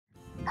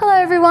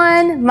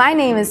everyone, my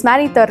name is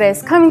Mari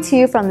Torres, coming to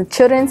you from the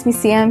Children's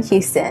Museum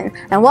Houston,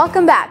 and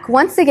welcome back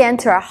once again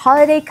to our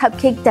holiday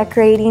cupcake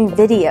decorating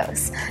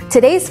videos.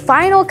 Today's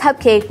final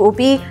cupcake will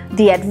be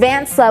the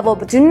advanced level,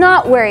 but do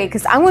not worry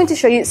because I'm going to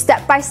show you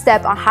step by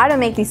step on how to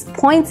make these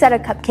poinsettia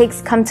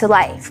cupcakes come to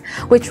life,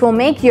 which will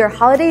make your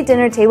holiday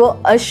dinner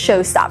table a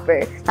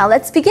showstopper. Now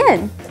let's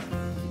begin.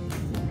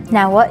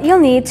 Now what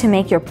you'll need to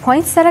make your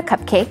poinsettia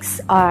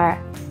cupcakes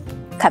are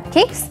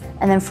cupcakes.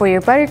 And then for your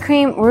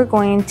buttercream, we're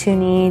going to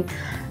need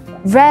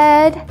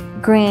red,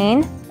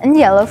 green, and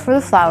yellow for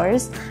the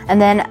flowers. And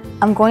then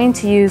I'm going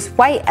to use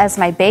white as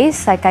my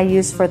base, like I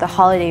used for the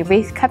holiday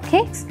wreath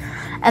cupcakes.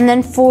 And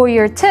then for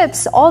your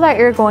tips, all that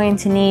you're going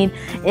to need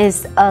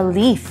is a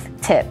leaf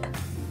tip.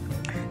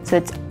 So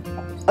it's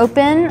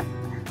open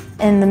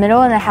in the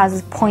middle and it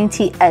has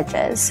pointy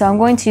edges. So I'm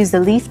going to use the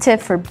leaf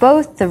tip for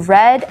both the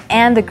red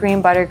and the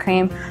green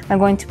buttercream. I'm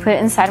going to put it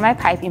inside my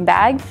piping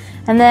bag.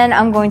 And then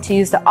I'm going to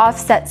use the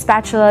offset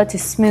spatula to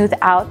smooth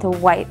out the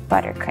white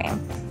buttercream.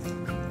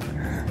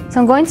 So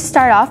I'm going to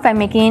start off by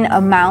making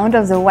a mound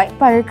of the white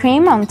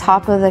buttercream on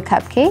top of the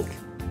cupcake.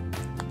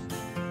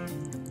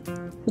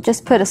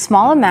 Just put a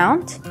small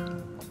amount.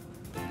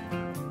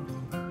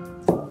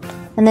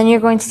 And then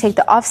you're going to take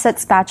the offset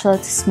spatula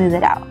to smooth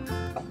it out.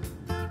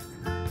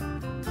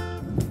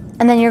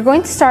 And then you're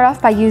going to start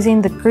off by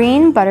using the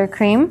green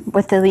buttercream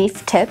with the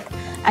leaf tip,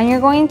 and you're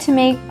going to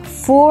make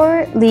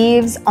 4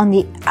 leaves on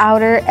the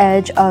outer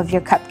edge of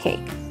your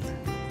cupcake.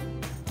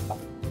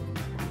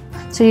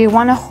 So you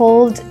want to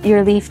hold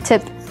your leaf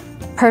tip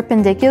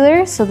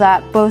perpendicular so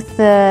that both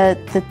the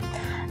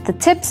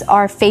tips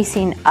are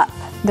facing up,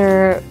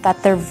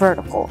 that they're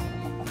vertical.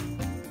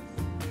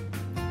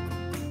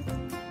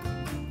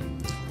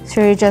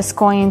 So you're just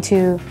going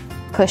to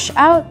push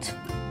out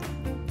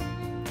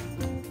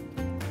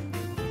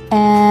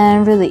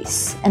and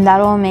release, and that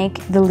will make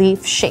the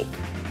leaf shape.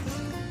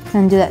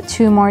 And do that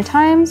 2 more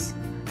times.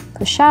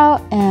 Push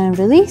out and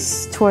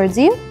release towards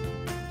you.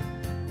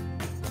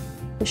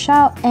 Push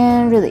out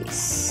and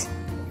release.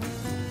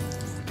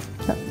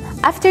 So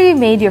after you've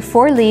made your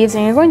 4 leaves,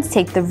 and you're going to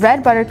take the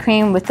red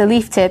buttercream with the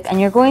leaf tip, and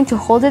you're going to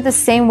hold it the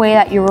same way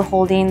that you were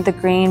holding the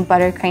green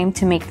buttercream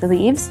to make the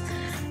leaves.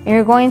 And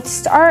you're going to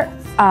start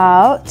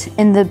out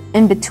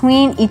in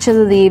between each of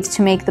the leaves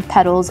to make the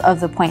petals of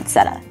the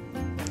poinsettia.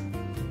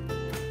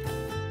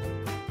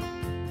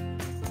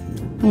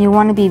 You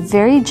want to be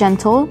very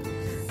gentle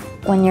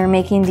when you're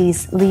making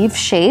these leaf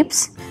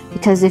shapes,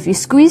 because if you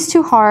squeeze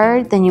too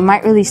hard, then you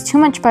might release too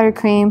much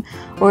buttercream,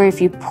 or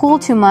if you pull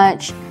too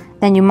much,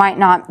 then you might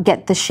not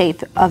get the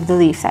shape of the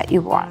leaf that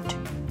you want.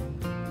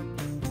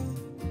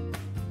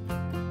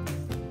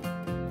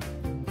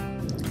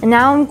 And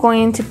now I'm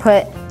going to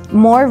put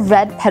more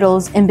red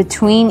petals in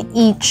between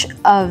each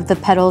of the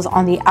petals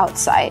on the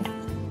outside.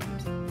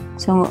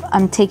 So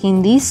I'm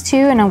taking these 2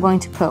 and I'm going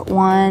to put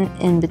 1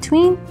 in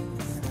between.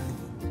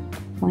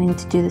 Going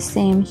to do the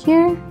same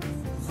here.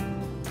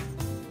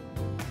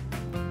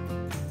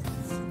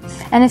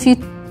 And if you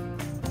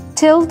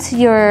tilt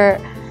your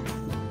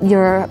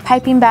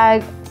piping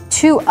bag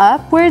too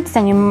upwards,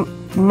 then you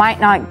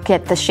might not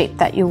get the shape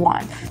that you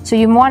want. So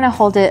you want to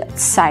hold it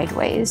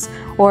sideways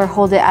or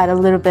hold it at a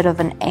little bit of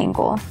an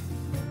angle.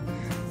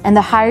 And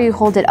the higher you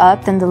hold it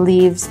up, then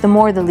the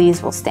more the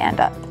leaves will stand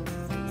up.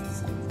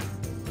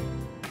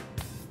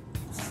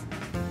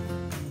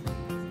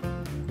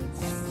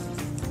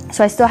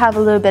 So I still have a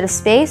little bit of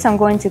space. I'm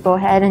going to go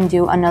ahead and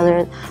do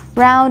another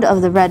round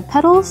of the red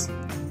petals.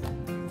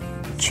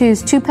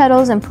 Choose 2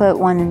 petals and put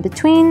 1 in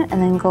between, and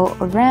then go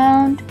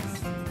around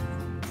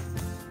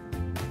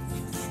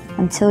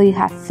until you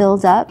have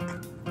filled up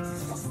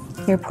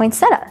your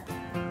poinsettia.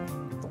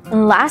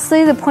 And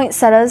lastly, the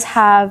poinsettias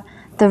have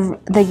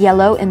the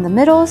yellow in the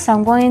middle, so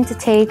I'm going to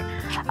take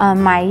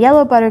my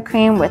yellow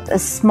buttercream with a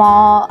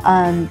small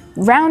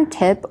round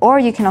tip, or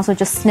you can also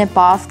just snip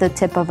off the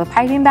tip of a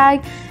piping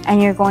bag,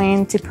 and you're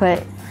going to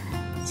put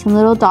some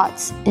little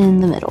dots in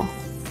the middle.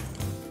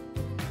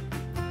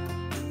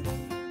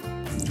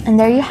 And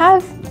there you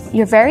have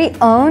your very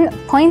own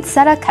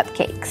poinsettia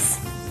cupcakes.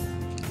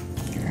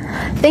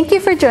 Thank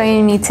you for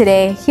joining me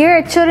today here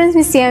at Children's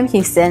Museum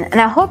Houston, and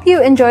I hope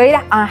you enjoyed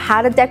on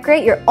how to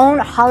decorate your own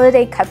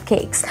holiday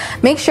cupcakes.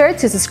 Make sure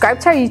to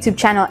subscribe to our YouTube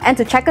channel and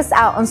to check us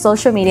out on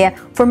social media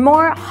for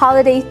more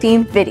holiday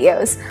themed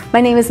videos. My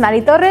name is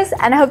Mari Torres,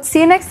 and I hope to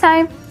see you next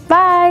time.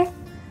 Bye!